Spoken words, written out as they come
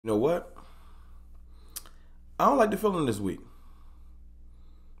You know what? I don't like the feeling this week.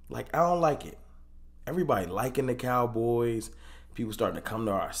 I don't like it. Everybody liking the Cowboys. People starting to come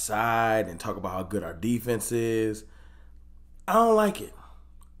to our side and talk about how good our defense is. I don't like it.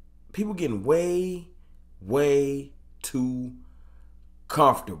 People getting way too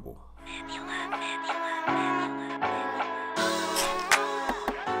comfortable.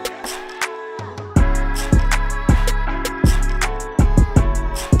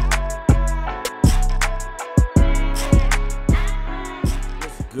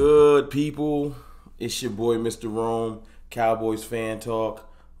 Good people, it's your boy Mr. Rome, Cowboys fan talk,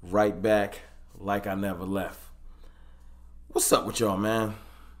 right back like I never left. What's up with y'all, man?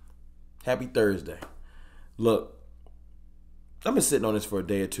 Happy Thursday. Look, I've been sitting on this for a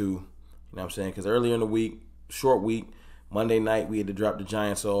day or two, you know what I'm saying? Because earlier in the week, short week, Monday night, we had to drop the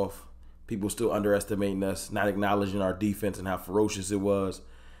Giants off. People still underestimating us, not acknowledging our defense and how ferocious it was.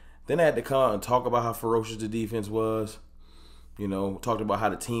 Then I had to come and talk about how ferocious the defense was. You know, talked about how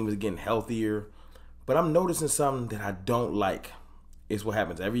the team is getting healthier. But I'm noticing something that I don't like. It's what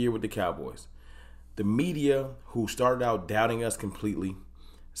happens every year with the Cowboys. The media, who started out doubting us completely,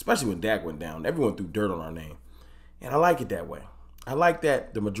 especially when Dak went down, everyone threw dirt on our name. And I like it that way. I like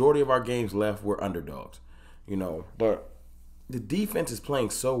that the majority of our games left were underdogs. You know, but the defense is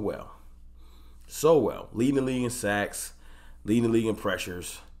playing so well. So well. Leading the league in sacks, leading the league in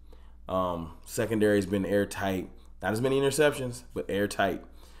pressures. Secondary's been airtight. Not as many interceptions, but airtight.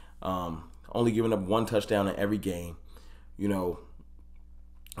 Only giving up one touchdown in every game. You know,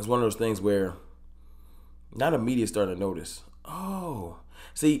 it's one of those things where now the media starting to notice. Oh,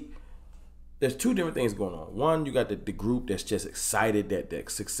 see, there's two different things going on. One, you got the group that's just excited that the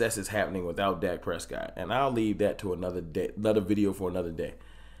success is happening without Dak Prescott. And I'll leave that to another day, another video for another day.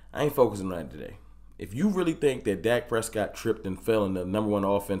 I ain't focusing on that today. If you really think that Dak Prescott tripped and fell in the number one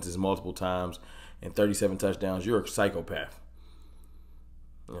offenses multiple times and 37 touchdowns, you're a psychopath.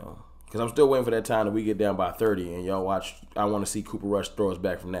 You know, because I'm still waiting for that time that we get down by 30 and y'all watch. I want to see Cooper Rush throw us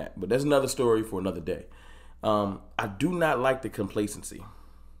back from that. But that's another story for another day. I do not like the complacency.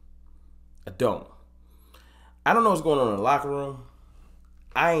 I don't. I don't know what's going on in the locker room.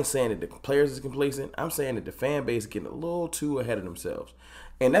 I ain't saying that the players is complacent. I'm saying that the fan base is getting a little too ahead of themselves.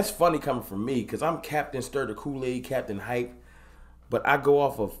 And that's funny coming from me because I'm Captain Stir the Kool-Aid, Captain Hype. But I go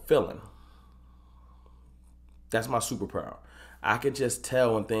off of feeling. That's my superpower. I can just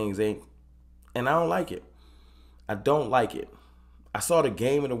tell when things ain't, and I don't like it. I don't like it. I saw the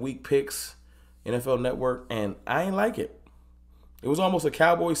game of the week picks, NFL Network, and I ain't like it. It was almost a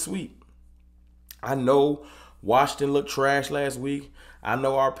Cowboy sweep. I know Washington looked trash last week. I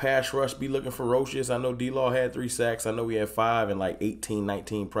know our pass rush be looking ferocious. I know D-Law had 3 sacks. I know we had 5 and like 18,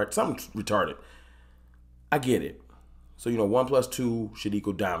 19 practice. Something retarded. I get it. So, 1 plus 2 should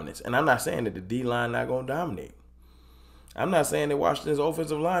equal dominance. And I'm not saying that the D-line not going to dominate. I'm not saying that Washington's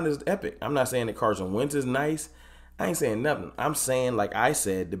offensive line is epic. I'm not saying that Carson Wentz is nice. I ain't saying nothing. I'm saying, like I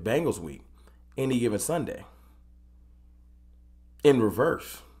said, the Bengals week, any given Sunday. In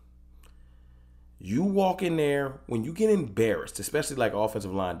reverse. You walk in there, when you get embarrassed, especially like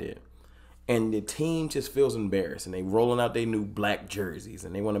offensive line did, and the team just feels embarrassed, and they rolling out their new black jerseys,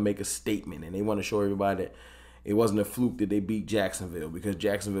 and they want to make a statement, and they want to show everybody that it wasn't a fluke that they beat Jacksonville because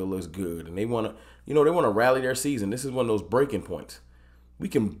Jacksonville looks good. And they want to, they want to rally their season. This is one of those breaking points. We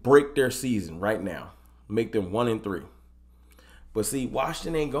can break their season right now. Make them 1-3. But see,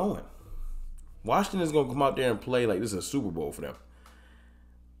 Washington ain't going. Washington is going to come out there and play like this is a Super Bowl for them.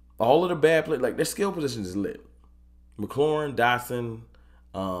 All of the bad play, like their skill position is lit. McLaurin, Dotson,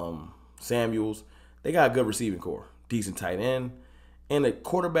 Samuels, they got a good receiving core. Decent tight end. And a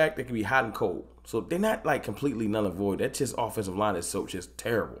quarterback that can be hot and cold. So they're not like completely null and void. That's just offensive line is so just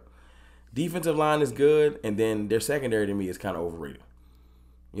terrible. Defensive line is good, and then their secondary to me is kind of overrated.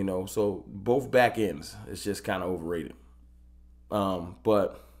 So both back ends is just kind of overrated.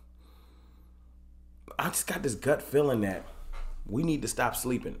 But I just got this gut feeling that we need to stop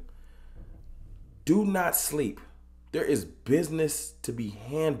sleeping. Do not sleep. There is business to be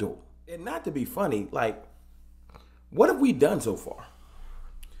handled. And not to be funny, like, what have we done so far?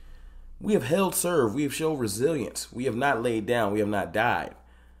 We have held serve. We have shown resilience. We have not laid down. We have not died.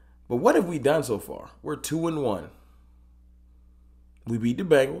 But what have we done so far? We're 2-1. We beat the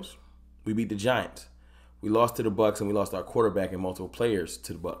Bengals. We beat the Giants. We lost to the Bucks, and we lost our quarterback and multiple players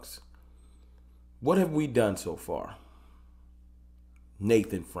to the Bucks. What have we done so far?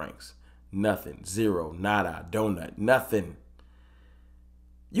 Nathan Franks. Nothing. Zero. Nada. Donut. Nothing.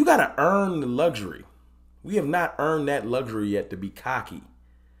 You got to earn the luxury. We have not earned that luxury yet to be cocky.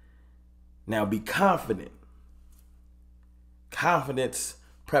 Now be confident. Confidence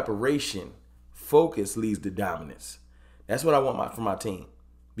preparation, focus leads to dominance. That's what I want from my team.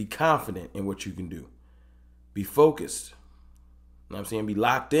 Be confident in what you can do. Be focused. You know what I'm saying? Be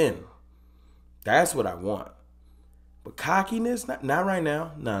locked in. That's what I want. But cockiness, not right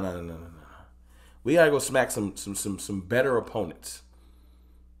now. No. We gotta go smack some better opponents.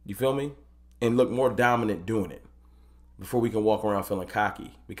 You feel me? And look more dominant doing it before we can walk around feeling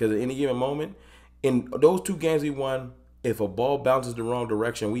cocky. Because at any given moment, in those 2 games we won, if a ball bounces the wrong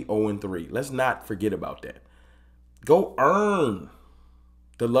direction, we 0-3. Let's not forget about that. Go earn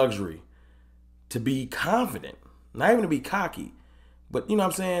the luxury to be confident, not even to be cocky. But you know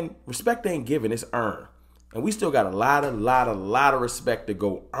what I'm saying? Respect ain't given, it's earned. And we still got a lot of respect to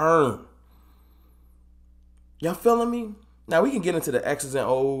go earn. Y'all feeling me? Now we can get into the X's and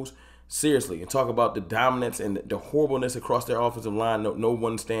O's seriously and talk about the dominance and the horribleness across their offensive line. No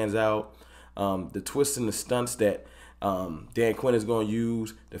one stands out. The twists and the stunts that Dan Quinn is going to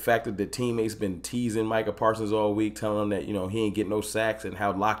use. The fact that the teammates been teasing Micah Parsons all week, telling him that he ain't getting no sacks and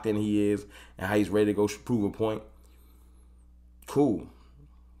how locked in he is and how he's ready to go prove a point. Cool.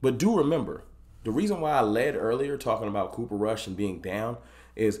 But do remember, the reason why I led earlier talking about Cooper Rush and being down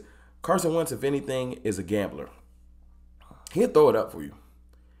is Carson Wentz, if anything, is a gambler. He'll throw it up for you.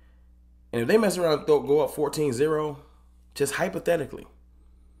 And if they mess around and go up 14-0, just hypothetically,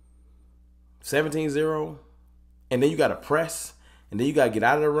 17-0, and then you got to press, and then you got to get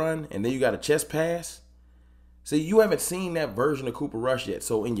out of the run, and then you got to chest pass. See, you haven't seen that version of Cooper Rush yet.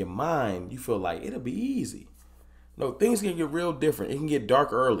 So in your mind, you feel like it'll be easy. No, things can get real different. It can get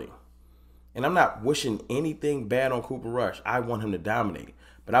dark early. And I'm not wishing anything bad on Cooper Rush. I want him to dominate.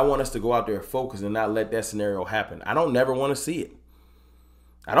 But I want us to go out there and focus and not let that scenario happen. I don't never want to see it.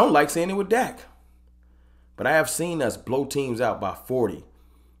 I don't like seeing it with Dak. But I have seen us blow teams out by 40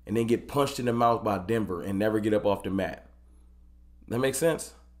 and then get punched in the mouth by Denver and never get up off the mat. That makes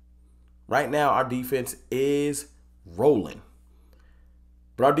sense? Right now, our defense is rolling.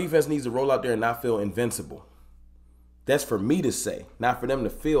 But our defense needs to roll out there and not feel invincible. That's for me to say, not for them to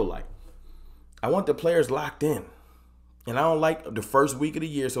feel like. I want the players locked in. And I don't like the first week of the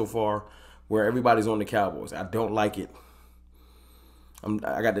year so far where everybody's on the Cowboys. I don't like it.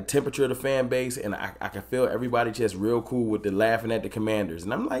 I got the temperature of the fan base, and I can feel everybody just real cool with the laughing at the Commanders.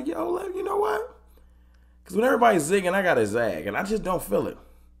 And I'm like, yo, you know what? Because when everybody's zigging, I got to zag, and I just don't feel it.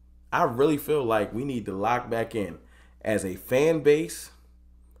 I really feel like we need to lock back in as a fan base,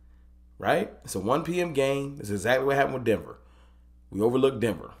 right? It's a 1 p.m. game. It's exactly what happened with Denver. We overlooked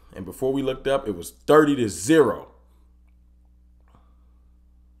Denver, and before we looked up, it was 30-0.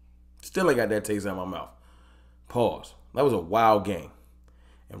 Still ain't got that taste out of my mouth. Pause. That was a wild game.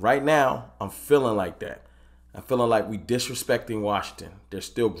 And right now, I'm feeling like that. I'm feeling like we disrespecting Washington. They're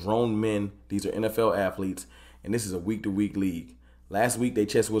still grown men. These are NFL athletes. And this is a week-to-week league. Last week, their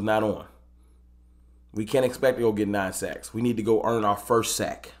chest was not on. We can't expect to go get 9 sacks. We need to go earn our first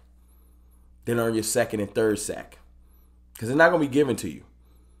sack. Then earn your second and third sack. Because it's not going to be given to you.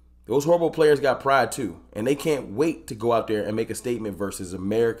 Those horrible players got pride too. And they can't wait to go out there and make a statement versus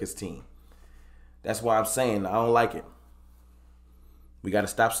America's team. That's why I'm saying I don't like it. We got to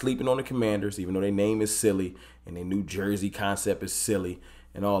stop sleeping on the Commanders, even though their name is silly and their New Jersey concept is silly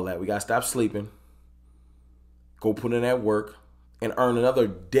and all that. We got to stop sleeping. Go put in that work and earn another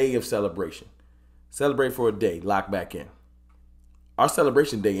day of celebration. Celebrate for a day, lock back in. Our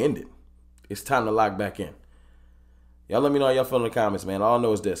celebration day ended. It's time to lock back in. Y'all let me know how y'all feel in the comments, man. All I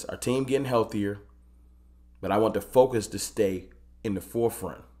know is this. Our team getting healthier, but I want the focus to stay in the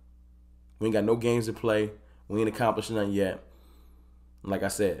forefront. We ain't got no games to play. We ain't accomplished nothing yet. Like I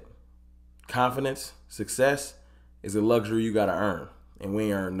said, confidence, success is a luxury you got to earn, and we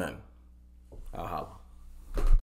ain't earned nothing. I'll holler.